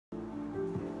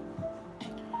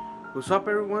What's up,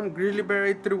 everyone? Grizzly Bear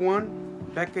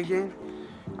 831 back again,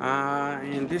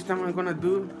 and this time I'm gonna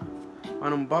do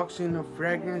an unboxing of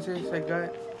fragrances I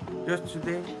got just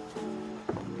today,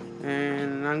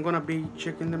 and I'm gonna be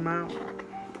checking them out,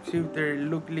 see if they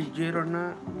look legit or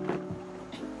not.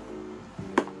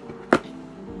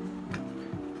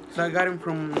 So I got them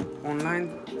from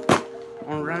online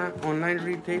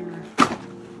retailers.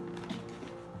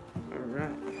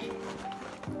 Alright.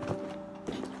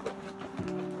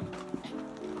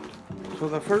 So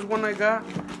the first one I got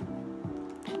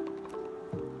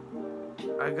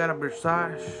a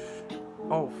Versace,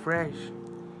 fresh.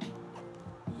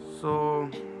 So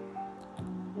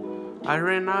I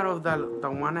ran out of the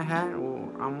one I had,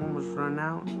 or I'm almost run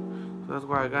out. So that's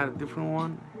why I got a different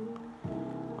one.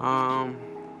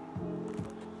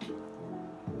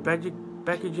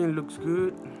 Packaging looks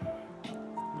good.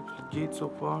 Looks legit so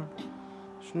far.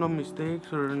 There's no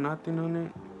mistakes or nothing on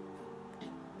it.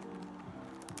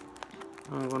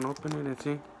 I'm gonna open it and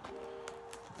see.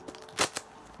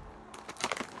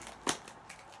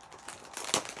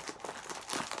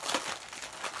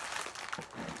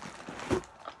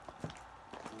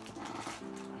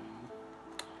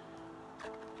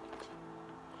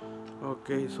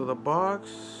 Okay, so the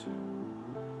box.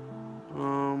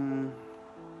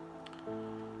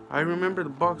 I remember the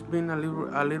box being a little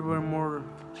bit more.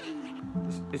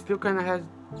 It still kind of has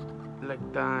like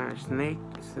the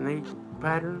snake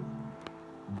pattern.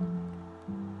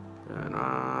 And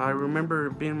I remember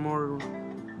it being more.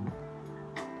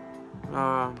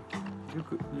 You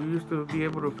used to be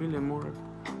able to feel it more,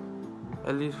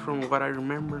 at least from what I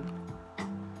remember.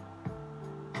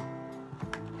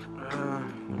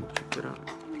 Let me check it out.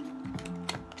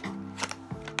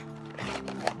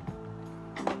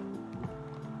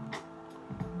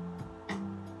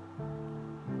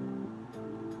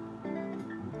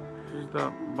 Here's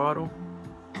the bottle.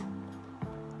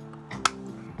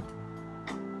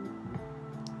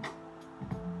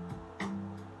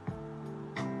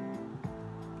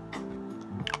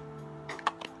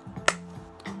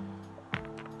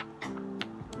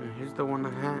 Here's the one I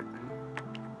had.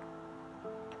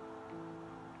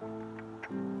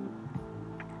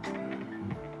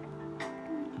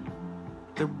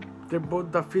 They're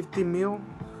both the 50 ml,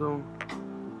 so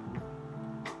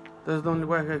that's the only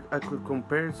way I could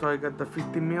compare. So I got the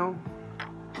 50 ml,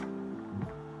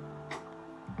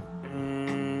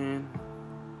 and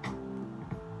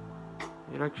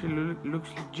it actually looks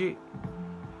legit.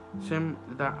 Same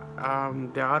the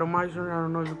atomizer. I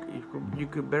don't know if you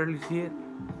could barely see it.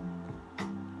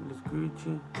 It's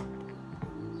Gucci.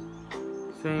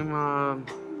 Same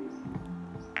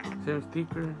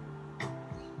sticker.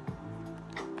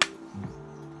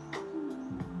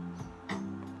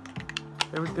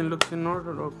 Everything looks in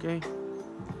order, okay.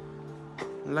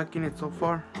 I'm liking it so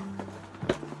far.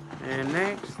 And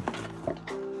next,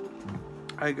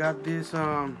 I got this.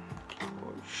 Oh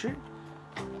shit!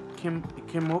 It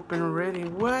came open already.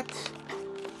 What?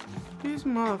 This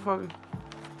motherfucker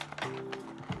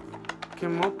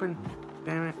came open.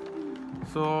 Damn it.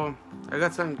 So I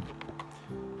got some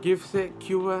gift set,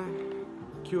 Cuba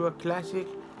Classic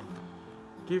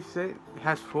gift set. It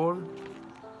has 4.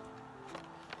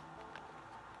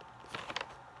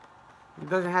 It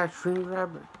doesn't have shrink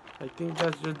wrap. I think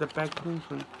that's just the packaging,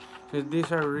 since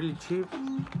these are really cheap.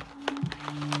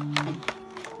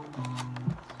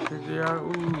 Here they are.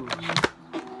 Ooh.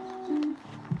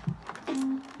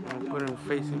 I'll put them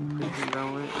facing that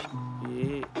way.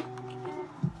 Yeah.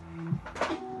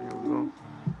 There we go.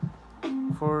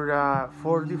 For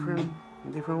 4 different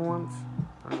ones.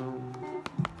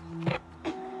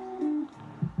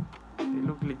 They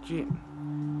look legit.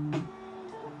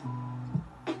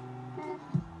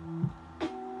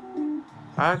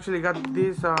 I actually got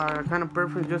this kind of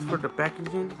perfume just for the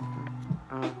packaging.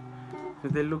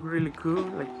 They look really cool,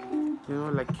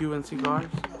 like Cuban cigars.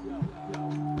 I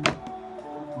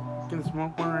can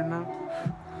smoke one right now.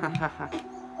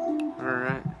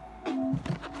 Alright.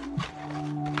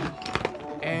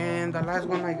 And the last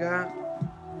one I got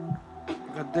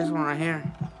this one right here.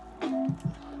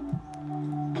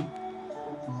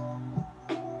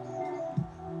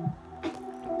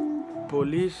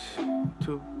 Police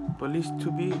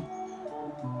to be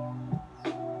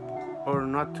or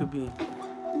not to be.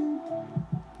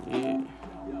 Yeah.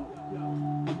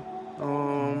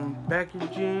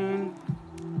 Packaging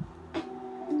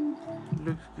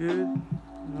looks good.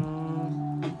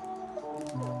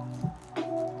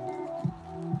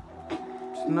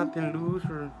 It's nothing loose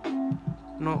or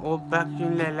no old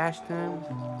packaging like last time.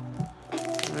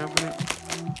 Open it.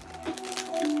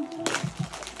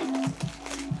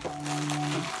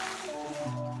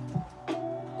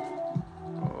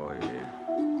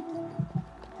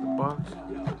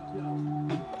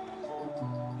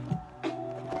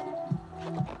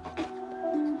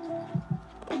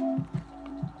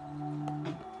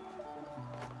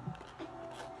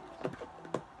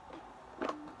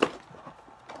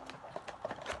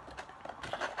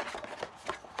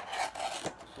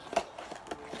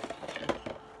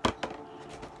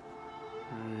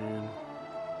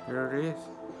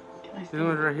 This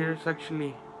one right here is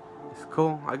actually, it's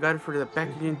cool. I got it for the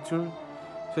packaging too,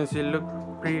 since it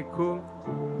looked pretty cool.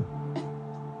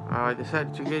 I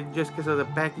decided to get it just because of the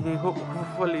packaging.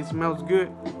 Hopefully it smells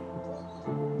good.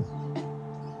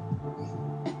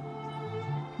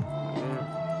 Yeah.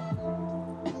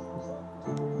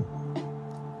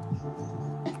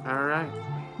 Alright.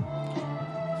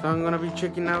 So I'm gonna be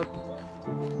checking out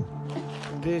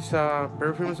these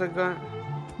perfumes I got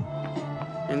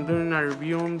and doing a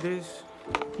review on this.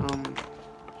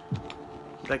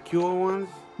 The Cuba ones,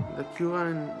 the Cuba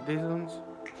and these ones.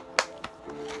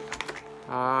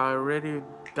 I already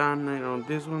done it on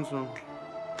this one, so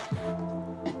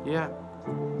yeah.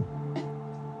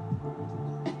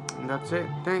 And that's it.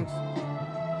 Thanks.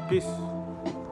 Peace.